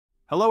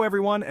Hello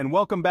everyone and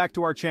welcome back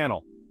to our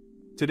channel.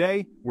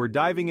 Today, we're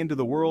diving into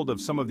the world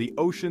of some of the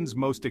ocean's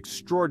most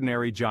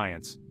extraordinary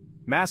giants.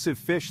 Massive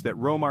fish that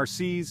roam our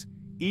seas,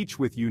 each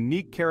with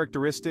unique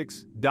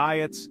characteristics,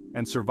 diets,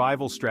 and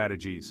survival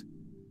strategies.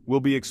 We'll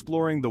be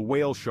exploring the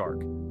whale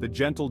shark, the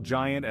gentle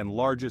giant and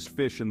largest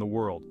fish in the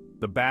world,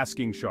 the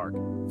basking shark,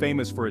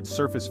 famous for its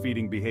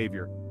surface-feeding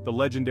behavior, the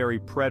legendary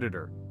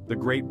predator, the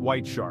great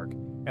white shark,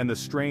 and the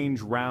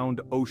strange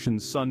round ocean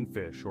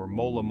sunfish or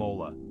Mola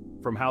Mola.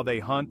 From how they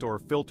hunt or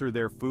filter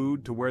their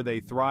food to where they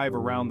thrive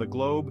around the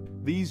globe,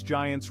 these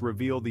giants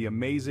reveal the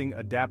amazing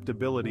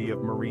adaptability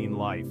of marine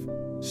life.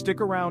 Stick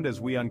around as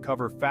we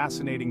uncover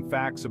fascinating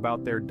facts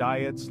about their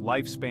diets,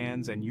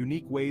 lifespans, and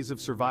unique ways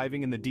of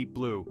surviving in the deep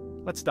blue.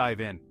 Let's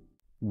dive in.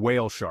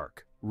 Whale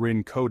shark,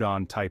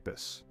 Rhincodon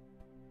typus.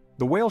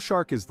 The whale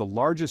shark is the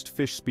largest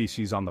fish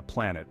species on the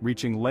planet,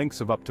 reaching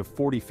lengths of up to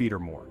 40 feet or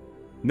more.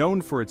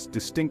 Known for its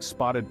distinct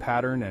spotted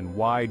pattern and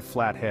wide,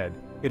 flat head,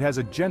 it has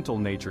a gentle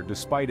nature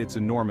despite its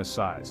enormous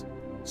size.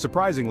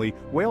 Surprisingly,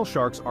 whale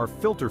sharks are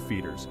filter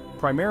feeders,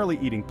 primarily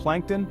eating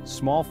plankton,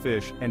 small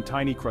fish, and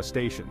tiny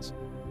crustaceans.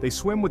 They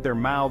swim with their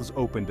mouths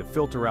open to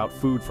filter out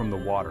food from the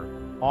water,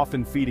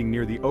 often feeding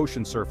near the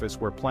ocean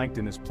surface where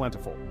plankton is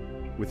plentiful.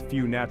 With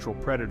few natural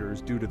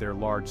predators due to their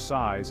large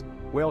size,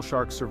 whale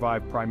sharks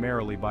survive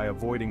primarily by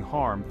avoiding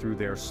harm through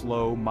their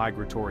slow,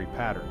 migratory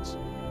patterns.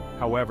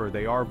 However,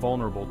 they are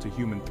vulnerable to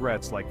human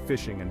threats like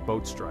fishing and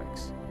boat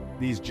strikes.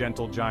 These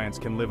gentle giants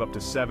can live up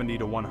to 70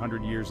 to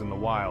 100 years in the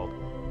wild,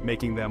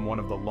 making them one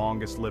of the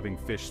longest-living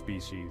fish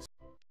species.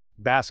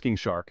 Basking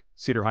shark,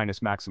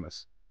 Cederhynus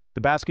maximus.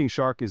 The basking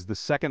shark is the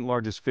second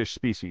largest fish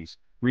species,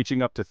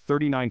 reaching up to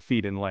 39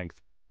 feet in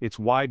length. Its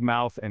wide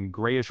mouth and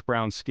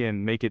grayish-brown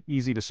skin make it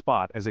easy to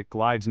spot as it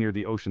glides near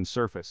the ocean's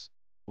surface.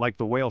 Like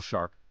the whale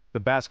shark, the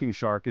basking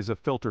shark is a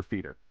filter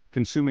feeder,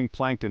 consuming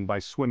plankton by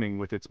swimming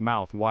with its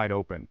mouth wide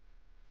open.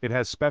 It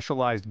has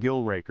specialized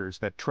gill rakers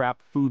that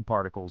trap food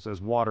particles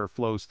as water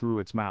flows through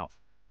its mouth.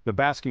 The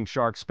basking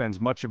shark spends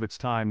much of its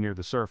time near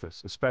the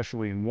surface,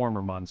 especially in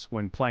warmer months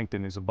when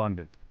plankton is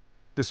abundant.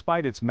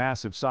 Despite its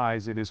massive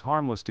size, it is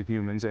harmless to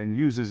humans and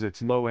uses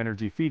its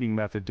low-energy feeding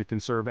method to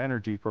conserve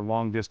energy for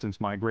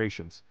long-distance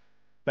migrations.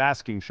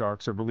 Basking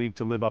sharks are believed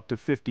to live up to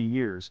 50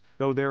 years,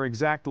 though their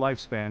exact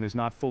lifespan is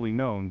not fully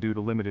known due to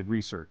limited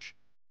research.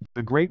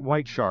 The great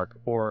white shark,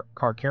 or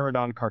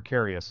Carcharodon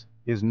carcharias,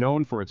 is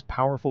known for its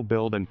powerful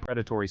build and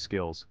predatory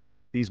skills.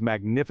 These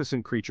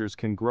magnificent creatures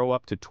can grow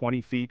up to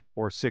 20 feet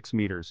or 6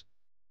 meters.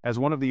 As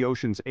one of the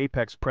ocean's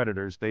apex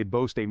predators, they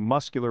boast a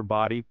muscular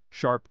body,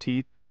 sharp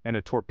teeth, and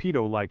a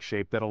torpedo-like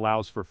shape that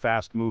allows for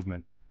fast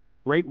movement.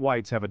 Great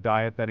whites have a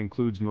diet that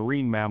includes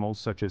marine mammals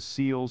such as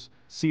seals,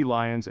 sea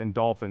lions, and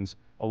dolphins,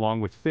 along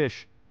with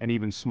fish and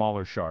even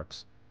smaller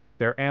sharks.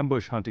 Their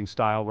ambush hunting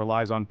style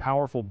relies on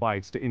powerful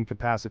bites to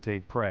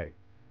incapacitate prey.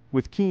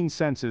 With keen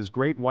senses,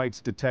 great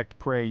whites detect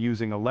prey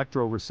using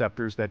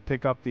electroreceptors that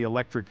pick up the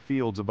electric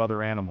fields of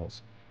other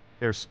animals.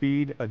 Their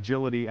speed,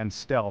 agility, and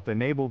stealth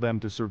enable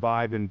them to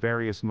survive in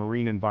various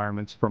marine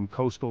environments from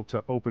coastal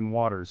to open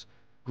waters.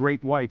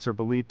 Great whites are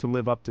believed to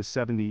live up to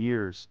 70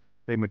 years.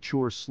 They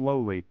mature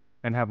slowly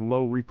and have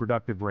low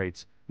reproductive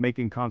rates,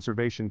 making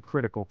conservation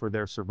critical for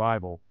their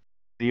survival.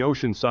 The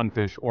ocean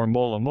sunfish, or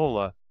Mola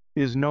Mola,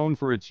 is known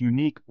for its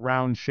unique,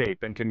 round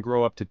shape and can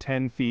grow up to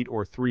 10 feet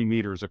or 3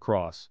 meters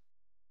across.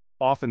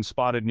 Often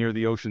spotted near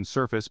the ocean's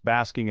surface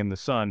basking in the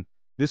sun,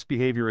 this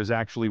behavior is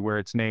actually where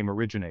its name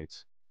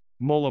originates.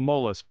 Mola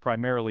molas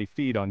primarily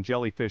feed on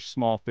jellyfish,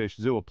 small fish,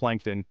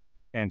 zooplankton,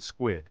 and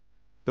squid.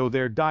 Though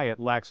their diet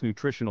lacks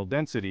nutritional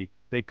density,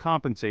 they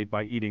compensate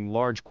by eating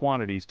large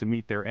quantities to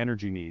meet their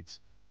energy needs.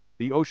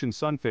 The ocean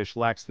sunfish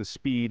lacks the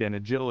speed and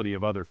agility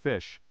of other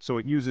fish, so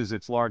it uses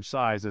its large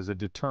size as a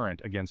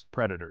deterrent against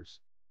predators.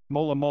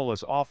 Mola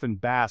molas often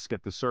bask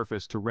at the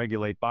surface to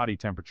regulate body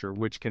temperature,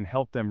 which can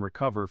help them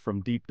recover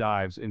from deep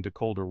dives into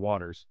colder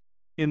waters.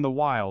 In the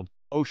wild,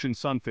 ocean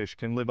sunfish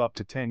can live up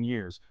to 10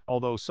 years,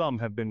 although some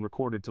have been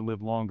recorded to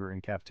live longer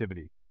in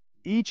captivity.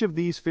 Each of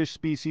these fish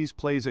species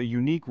plays a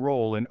unique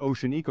role in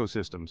ocean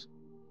ecosystems.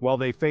 While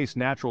they face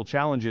natural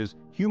challenges,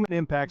 human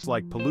impacts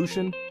like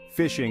pollution,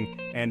 fishing,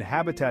 and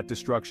habitat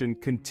destruction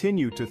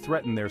continue to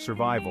threaten their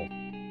survival.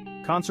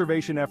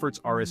 Conservation efforts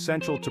are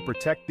essential to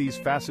protect these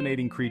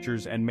fascinating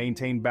creatures and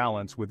maintain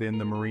balance within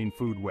the marine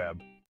food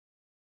web.